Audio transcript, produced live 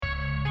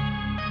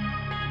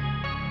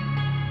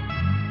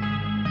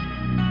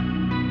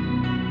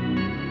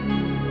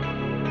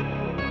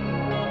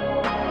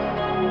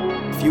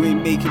If you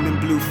ain't making them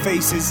blue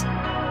faces,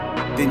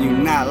 then you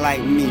not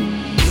like me.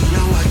 You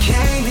know I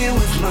came here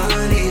with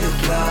money to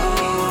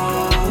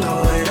blow.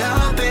 Throw it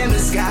up in the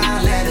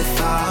sky, let it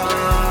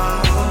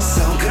fall.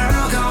 So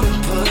girl, gonna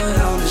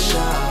put on the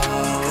show.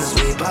 Cause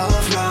we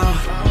both know,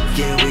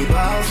 yeah, we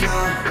both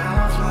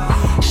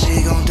know.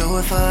 She gon' do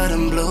it for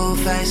them blue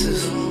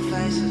faces. She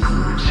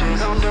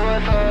gon' do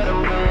it for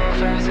them blue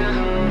faces.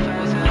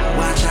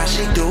 Watch how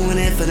she doing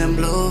it for them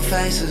blue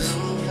faces.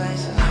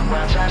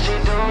 Watch how she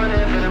doing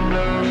it for them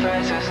blue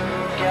faces.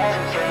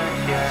 Yeah,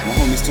 yeah, yeah. My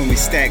homies told me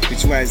stack,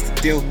 bitch, why is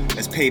the deal?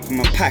 Let's pay for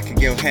my pocket,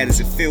 girl, how does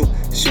it feel?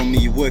 Show me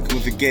you working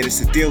with a get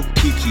us a deal.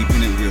 Keep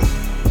keeping it real.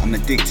 I'm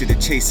addicted to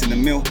chasing the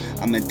mill.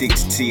 I'm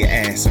addicted to your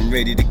ass. I'm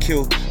ready to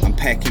kill. I'm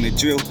packing a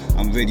drill.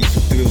 I'm ready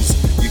for thrills.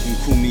 You can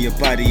call me a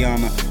body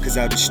armor, cause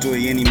I'll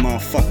destroy any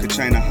motherfucker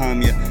trying to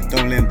harm you.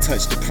 Don't let him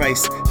touch the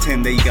price.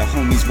 10 day you got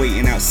homies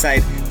waiting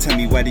outside. Tell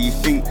me, why do you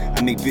think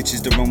I make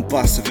bitches the wrong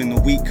boss within a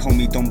week?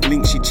 Homie, don't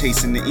blink, she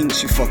chasing the ink.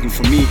 She fucking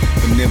for me,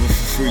 but never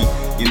for free.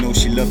 You know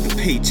she love the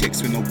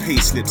paychecks with no pay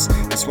slips.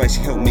 That's why she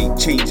helped make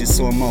changes,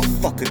 so a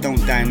motherfucker don't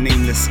die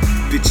nameless.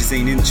 Bitches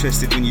ain't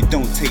interested when you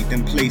don't take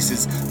them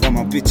places, while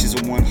my bitches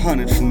are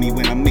 100 for me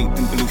when I make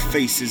them blue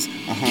faces.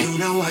 You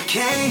know I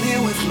came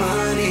here with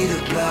money to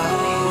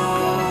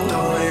blow.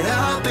 Throw it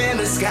up in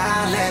the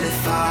sky, let it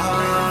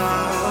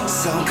fall.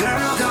 So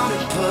girl,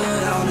 gonna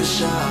put on the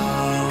show.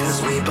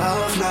 Cause we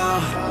both know,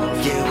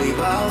 yeah, we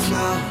both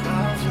know.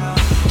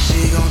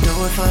 She gon'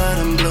 do it for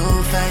them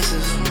blue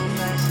faces.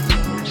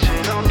 She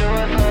gon' do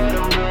it for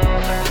them blue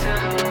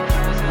faces.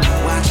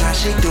 Watch how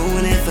she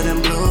doing it for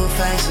them blue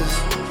faces.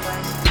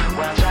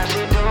 Watch how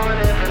she doing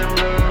it for them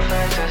blue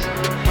faces.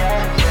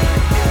 Yeah,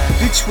 yeah,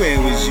 yeah. Bitch, where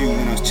was you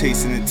when I was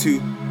chasing it too?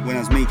 When I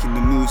was making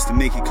the moves to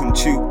make it come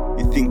true?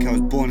 You think I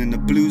was born in the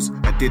blues?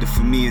 I did it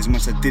for me as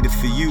much as I did it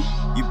for you.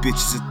 You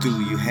bitches are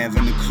through, you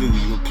haven't a clue.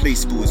 You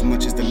replaceable as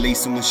much as the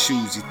lace on my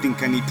shoes. You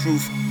think I need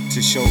proof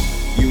to show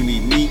you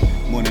need me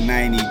more than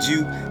I need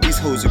you? These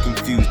hoes are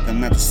confused, I'm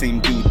not the same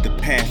dude. The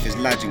path is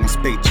logic, I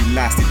expect you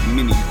lost it the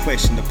minute you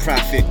question the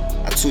profit.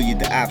 I told you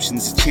the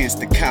options, a chance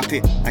to cop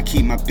it. I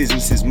keep my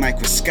businesses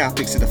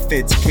microscopic, so the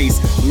feds case,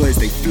 lawyers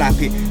they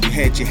flop it. You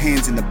had your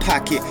hands in the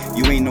pocket,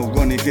 you ain't no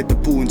runner, hit the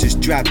bull and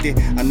just dropped it.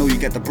 I know you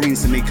got the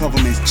brains to make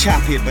governments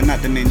chop it, but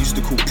not the man used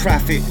to call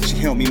profit. She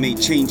helped me make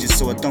changes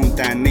so I don't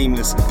die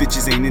nameless.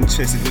 Bitches ain't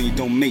interested when you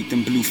don't make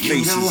them blue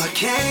faces. You know I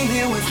came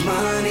here with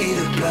money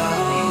to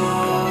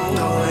blow.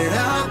 Throw it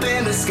up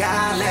in the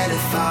sky, let it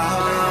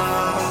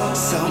fall.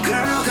 So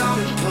girl,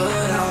 gonna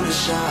put on the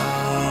show.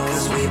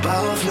 Cause we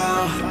both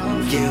know,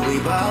 yeah, we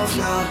both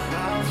know.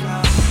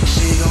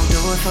 She gon'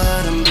 do it for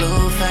them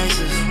blue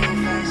faces.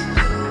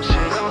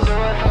 She gon' do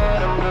it for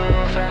them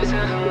blue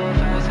faces.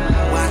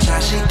 Watch how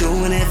she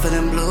doing it for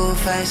them blue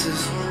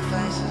faces.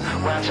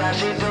 Watch how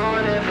she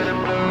doing it for them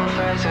blue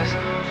faces.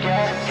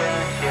 Yeah,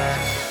 yeah,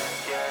 yeah.